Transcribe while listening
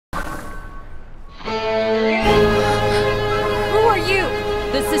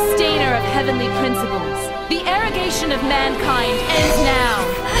sustainer of heavenly principles. The arrogation of mankind ends now.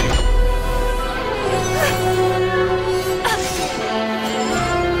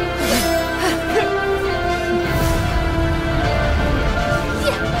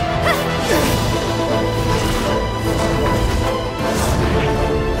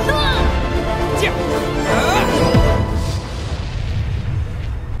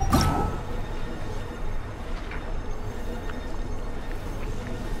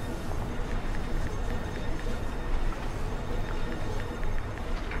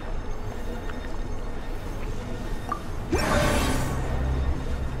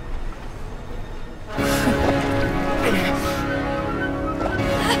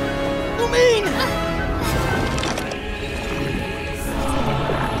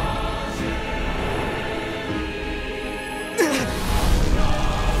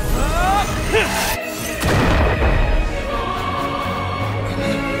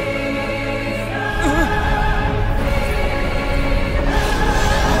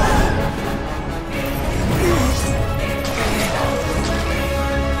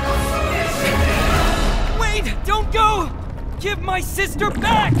 Give my sister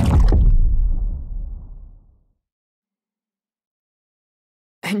back!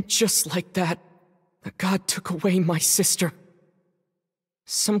 And just like that, the god took away my sister.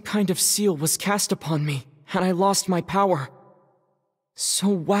 Some kind of seal was cast upon me, and I lost my power. So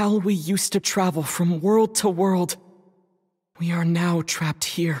while we used to travel from world to world, we are now trapped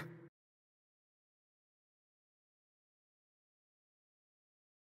here.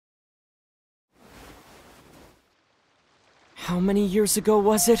 How many years ago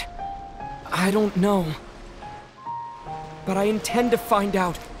was it? I don't know. But I intend to find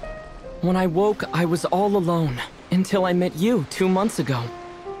out. When I woke, I was all alone, until I met you 2 months ago.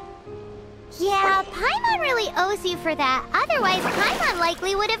 Yeah, Paimon really owes you for that. Otherwise, Paimon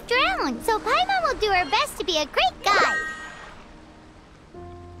likely would have drowned. So Paimon will do her best to be a great guide.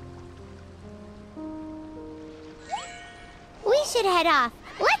 We should head off.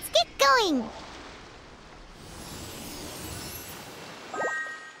 Let's get going!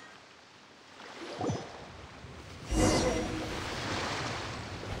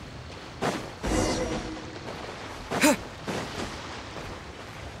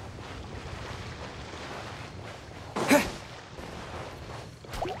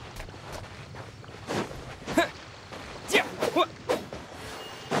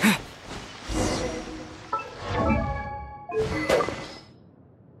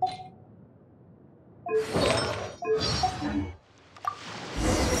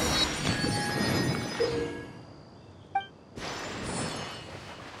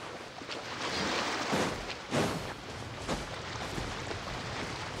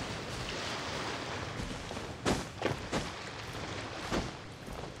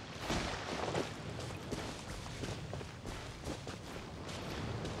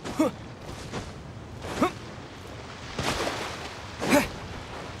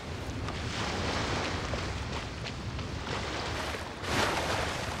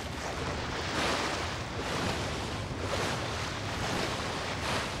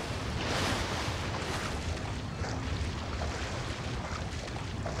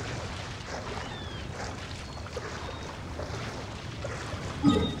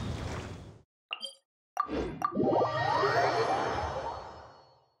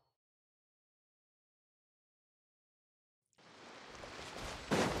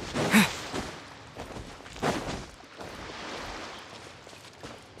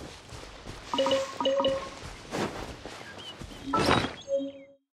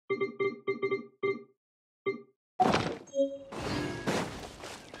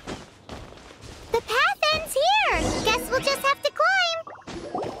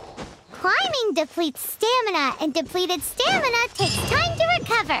 Depletes stamina, and depleted stamina takes time to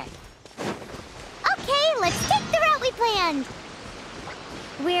recover. Okay, let's take the route we planned.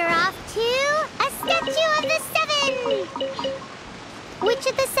 We're off to a Statue of the Seven. Which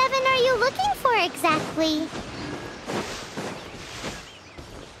of the 7 are you looking for exactly?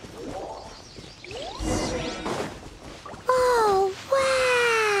 Oh,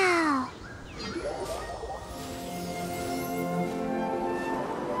 wow!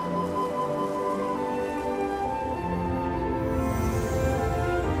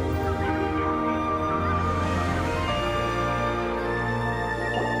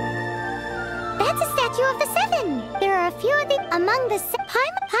 That's a Statue of the Seven. There are a few of them among the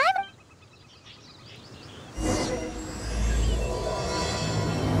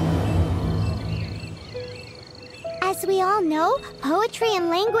As we all know, poetry and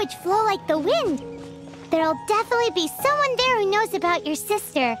language flow like the wind. There'll definitely be someone there who knows about your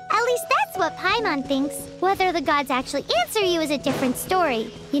sister. At least that's what Paimon thinks. Whether the gods actually answer you is a different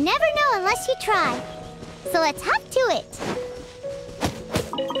story. You never know unless you try. So let's hop to it.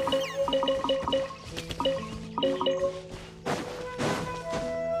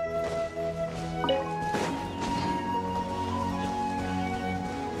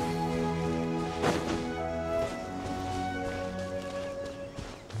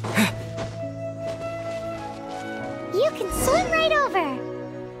 You can swim right over.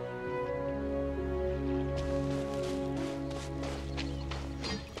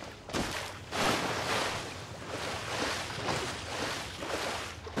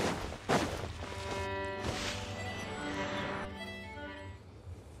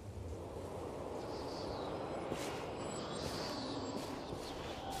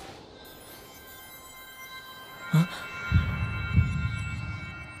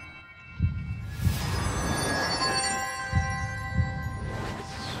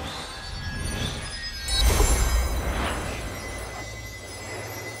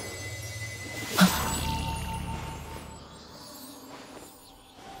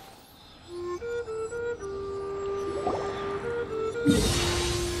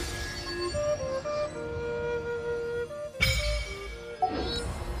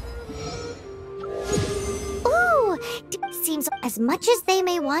 Seems as much as they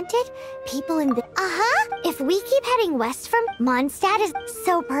may want it, people in the... If we keep heading west from Mondstadt is...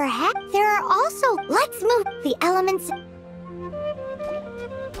 So perhaps there are also... Let's move the elements...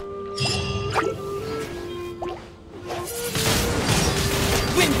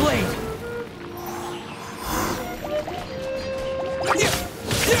 Windblade!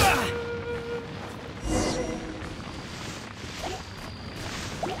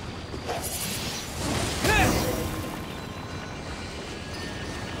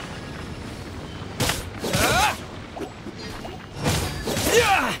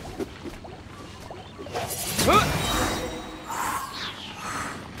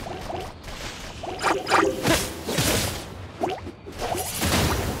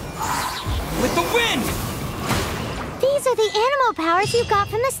 With the wind! These are the animal powers you got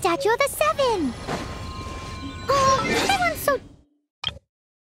from the Statue of the Seven! Oh, everyone's so...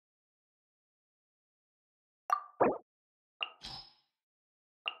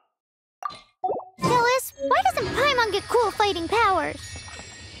 Phyllis, why doesn't Paimon get cool fighting powers?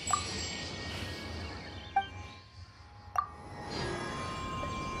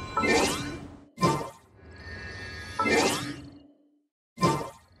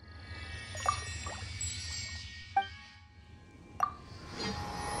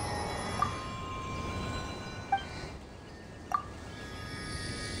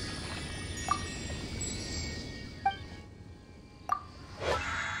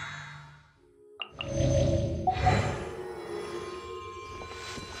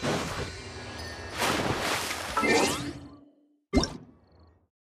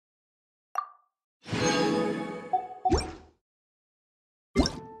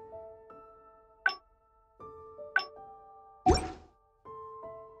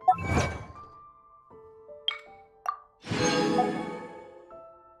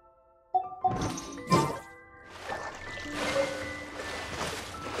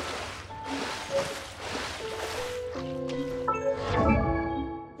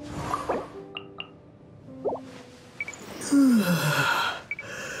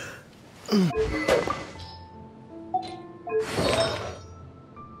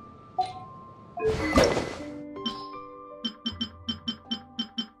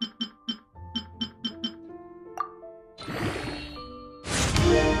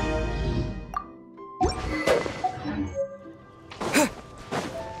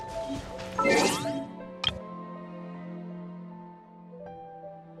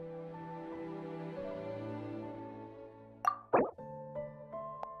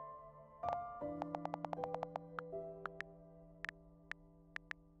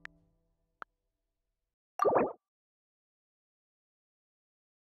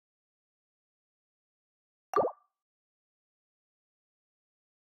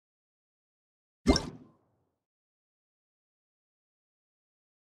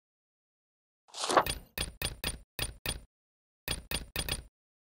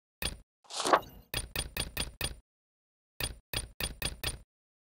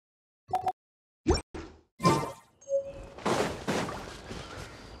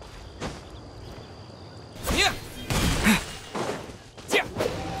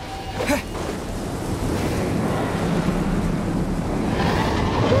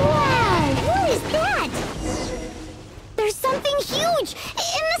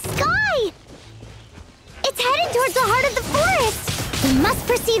 Must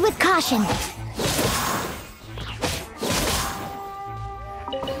proceed with caution.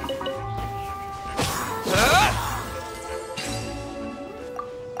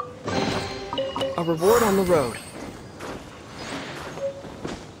 A reward on the road.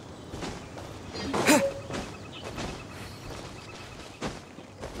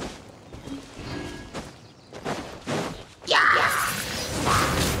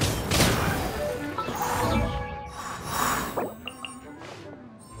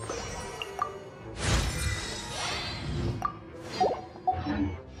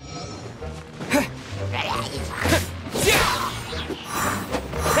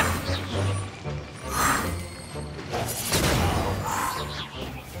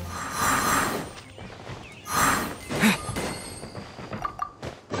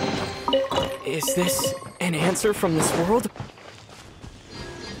 Is this an answer from this world?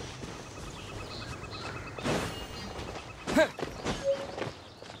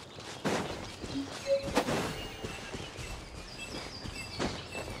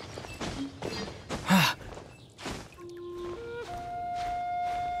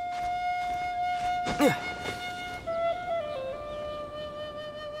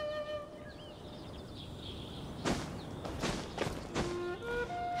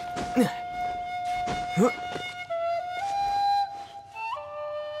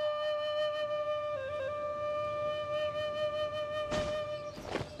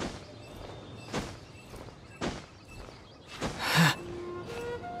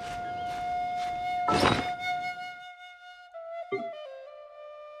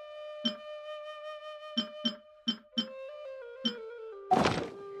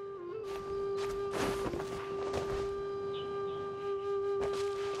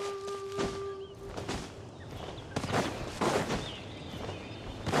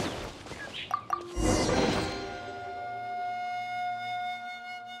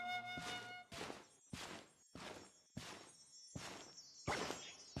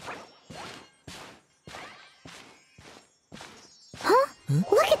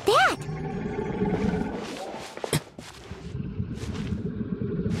 Look at that!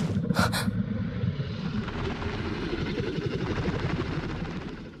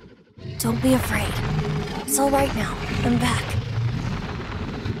 Don't be afraid. It's all right now. I'm back.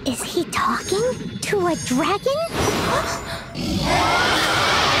 Is he talking to a dragon?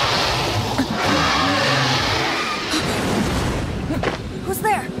 Who's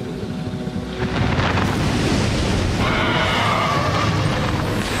there?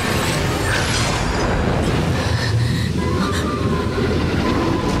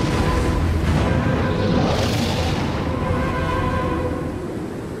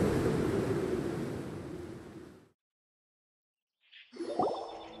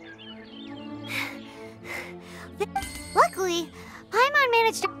 Luckily, Paimon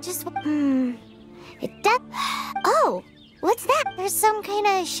managed to just... It does... Oh! What's that? There's some kind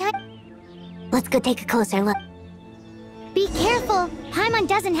of shine... Let's go take a closer look. Be careful! Paimon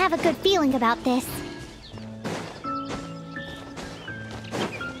doesn't have a good feeling about this.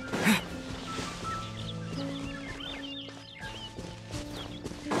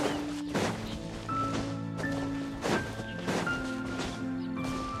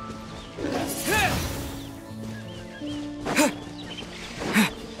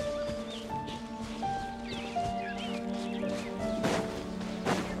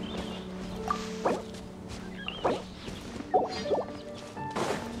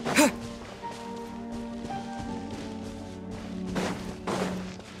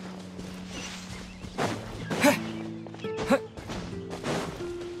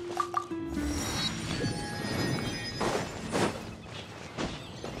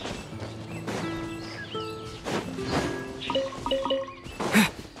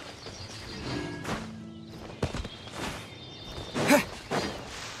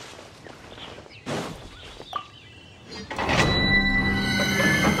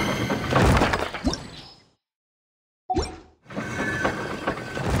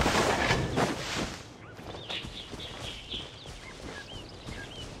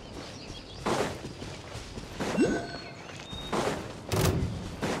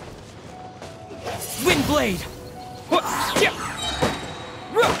 Windblade!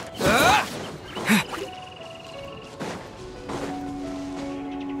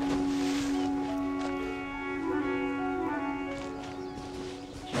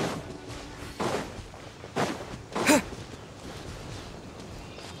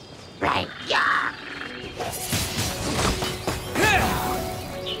 Right, yeah.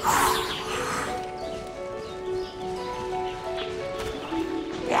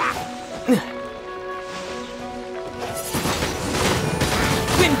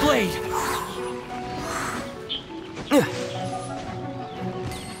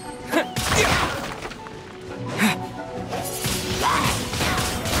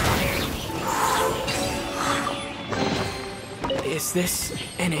 Is this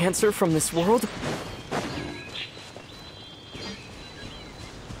an answer from this world?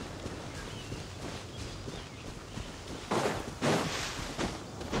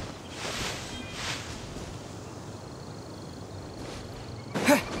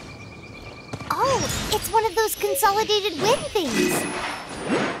 Oh, it's one of those consolidated wind things.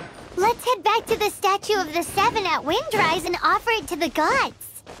 Let's head back to the Statue of the Seven at Windrise and offer it to the gods.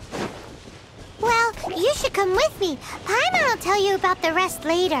 Well, you should come with me. Paimon will tell you about the rest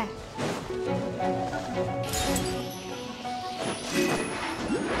later.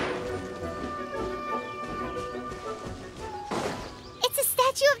 It's a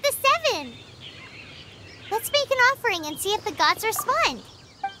Statue of the Seven. Let's make an offering and see if the gods respond.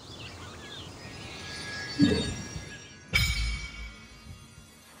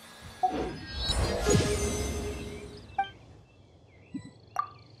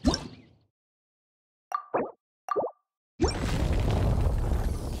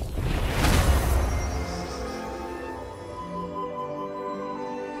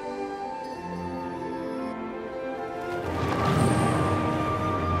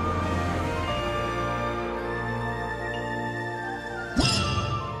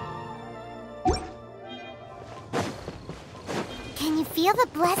 Can you feel the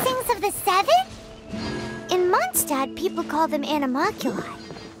blessings of the Seven? In Mondstadt, people call them animalculi.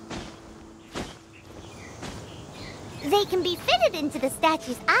 They can be fitted into the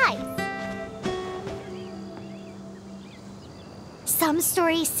statue's eyes. Some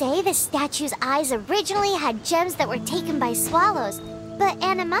stories say the statue's eyes originally had gems that were taken by swallows, but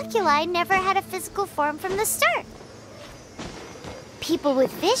animalculi never had a physical form from the start. People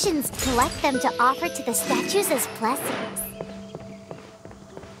with visions collect them to offer to the statues as blessings.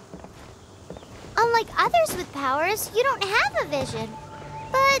 Unlike others with powers, you don't have a vision.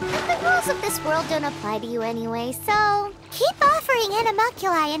 But the rules of this world don't apply to you anyway, so keep offering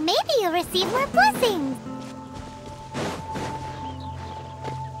animalculi and maybe you'll receive more blessings.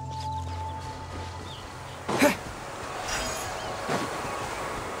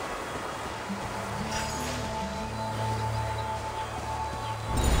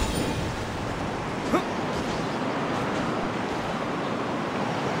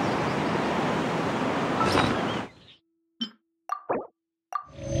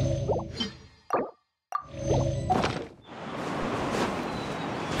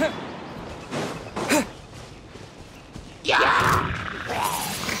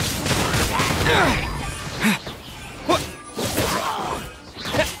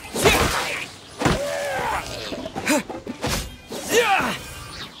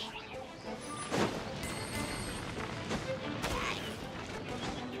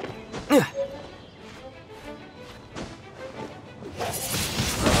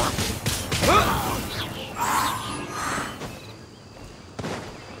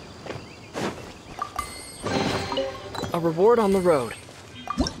 A reward on the road.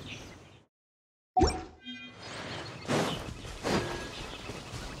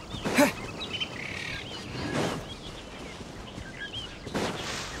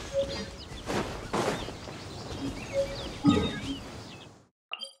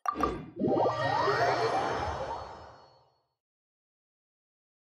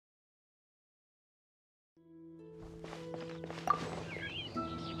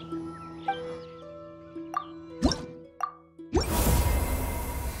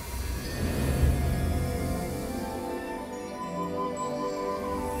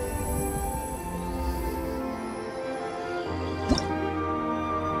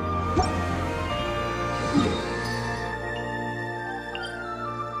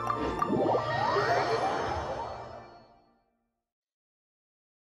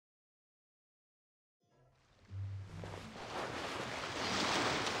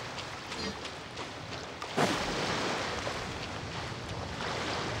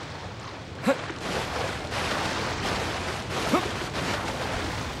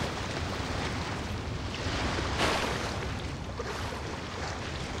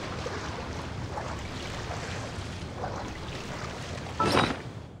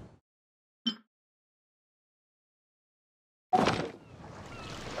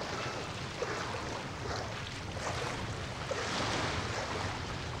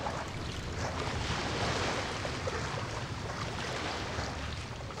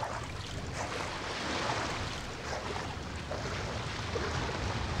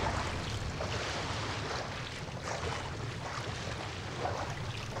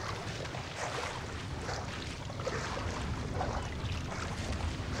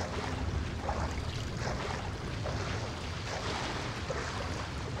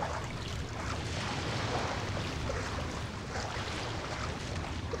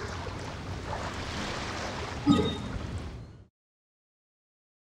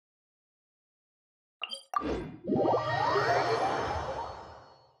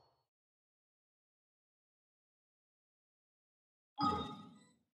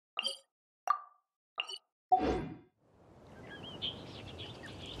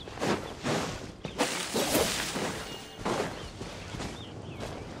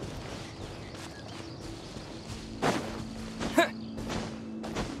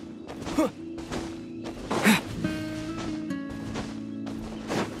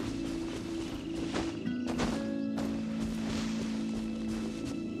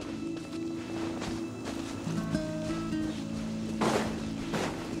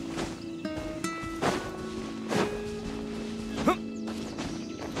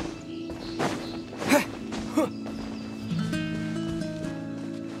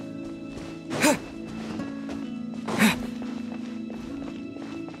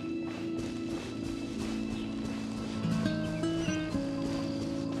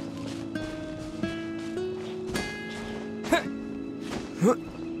 Is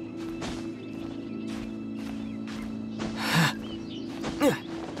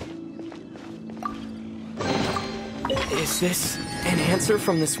this an answer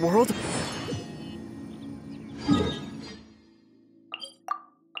from this world?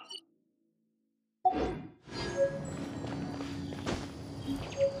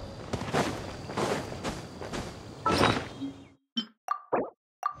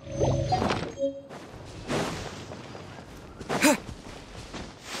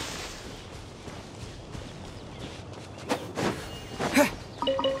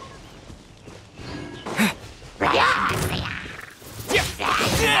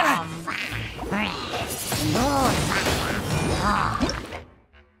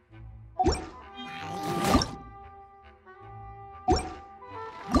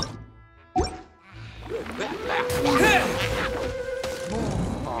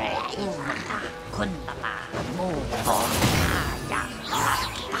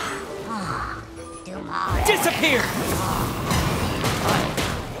 Disappear!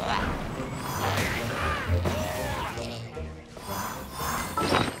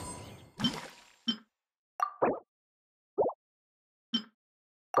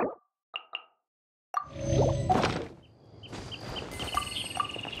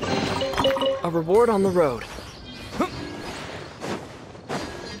 A reward on the road.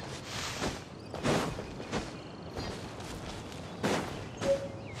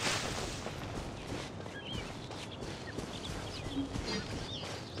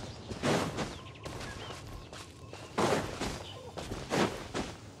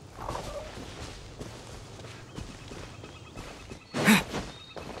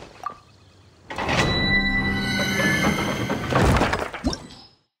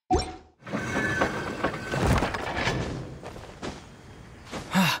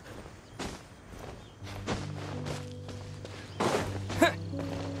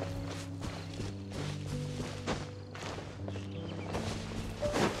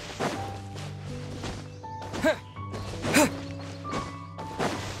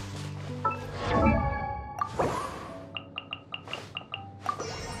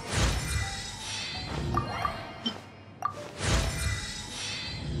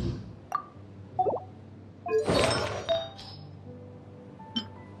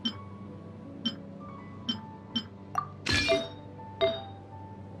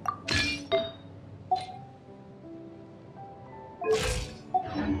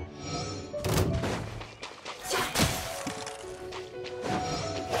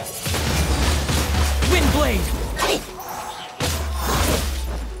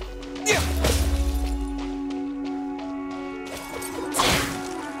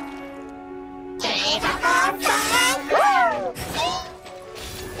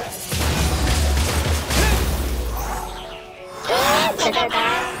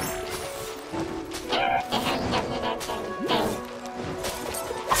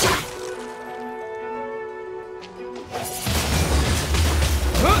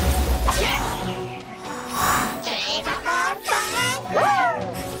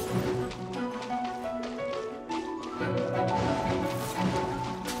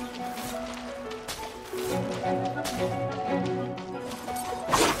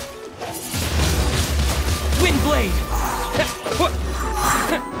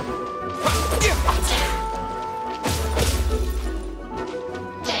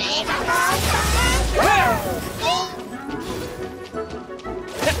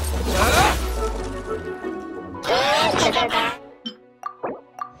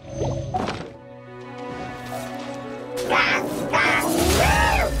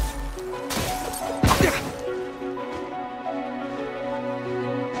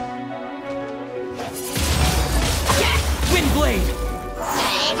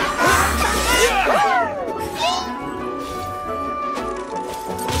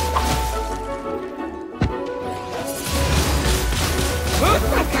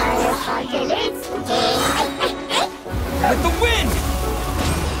 With the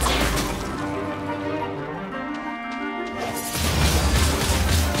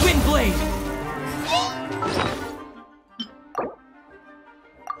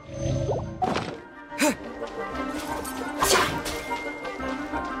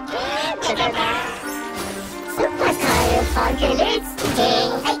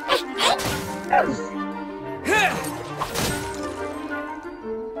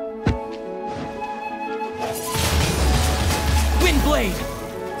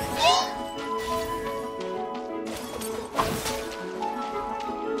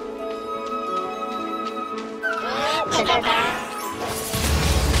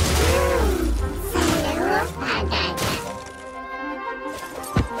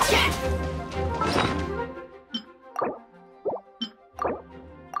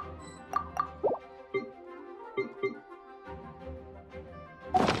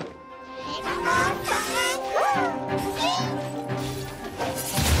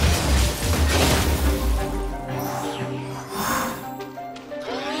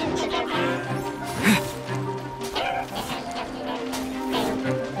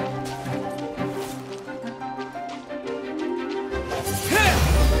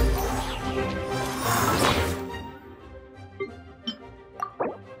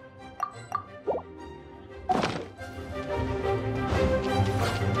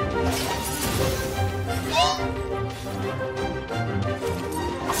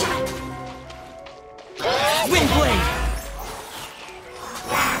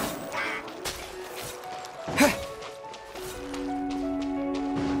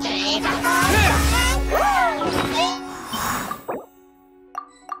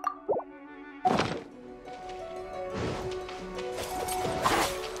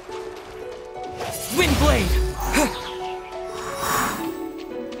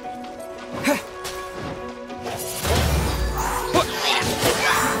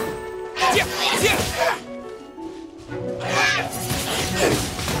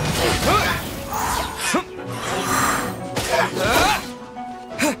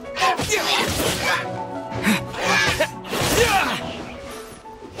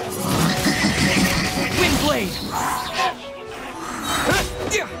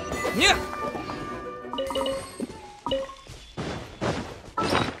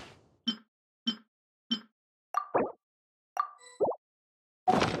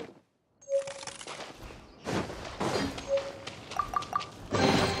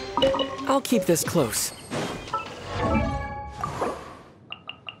I'll keep this close.